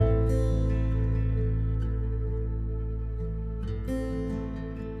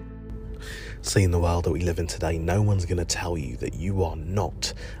See, in the world that we live in today, no one's going to tell you that you are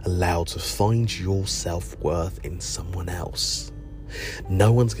not allowed to find your self-worth in someone else.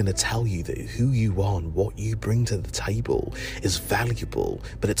 No one's going to tell you that who you are and what you bring to the table is valuable,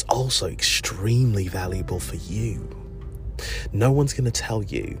 but it's also extremely valuable for you. No one's going to tell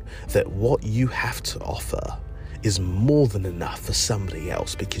you that what you have to offer is more than enough for somebody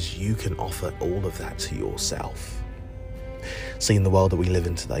else because you can offer all of that to yourself. See, in the world that we live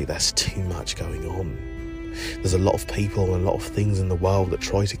in today, there's too much going on. There's a lot of people and a lot of things in the world that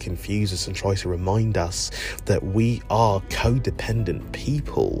try to confuse us and try to remind us that we are codependent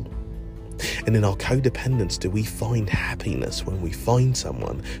people. And in our codependence, do we find happiness when we find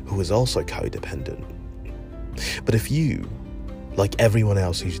someone who is also codependent? But if you, like everyone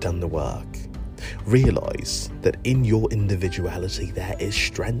else who's done the work, realise that in your individuality there is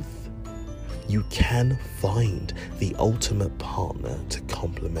strength, you can find the ultimate partner to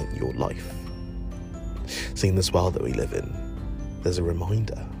complement your life. See, in this world that we live in, there's a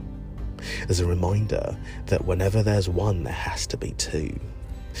reminder. There's a reminder that whenever there's one, there has to be two.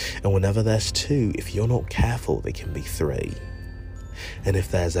 And whenever there's two, if you're not careful, there can be three. And if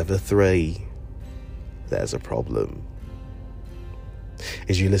there's ever three, there's a problem.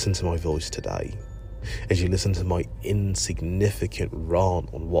 As you listen to my voice today, as you listen to my insignificant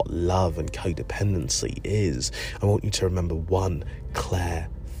rant on what love and codependency is, I want you to remember one clear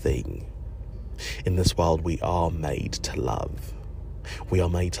thing. In this world, we are made to love. We are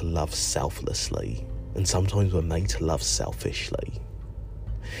made to love selflessly, and sometimes we're made to love selfishly.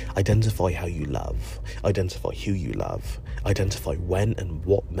 Identify how you love. Identify who you love. Identify when and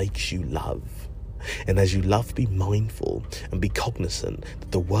what makes you love. And as you love, be mindful and be cognizant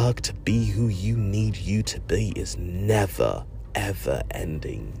that the work to be who you need you to be is never, ever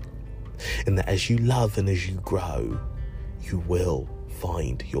ending. And that as you love and as you grow, you will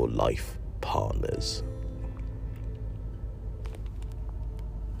find your life partners.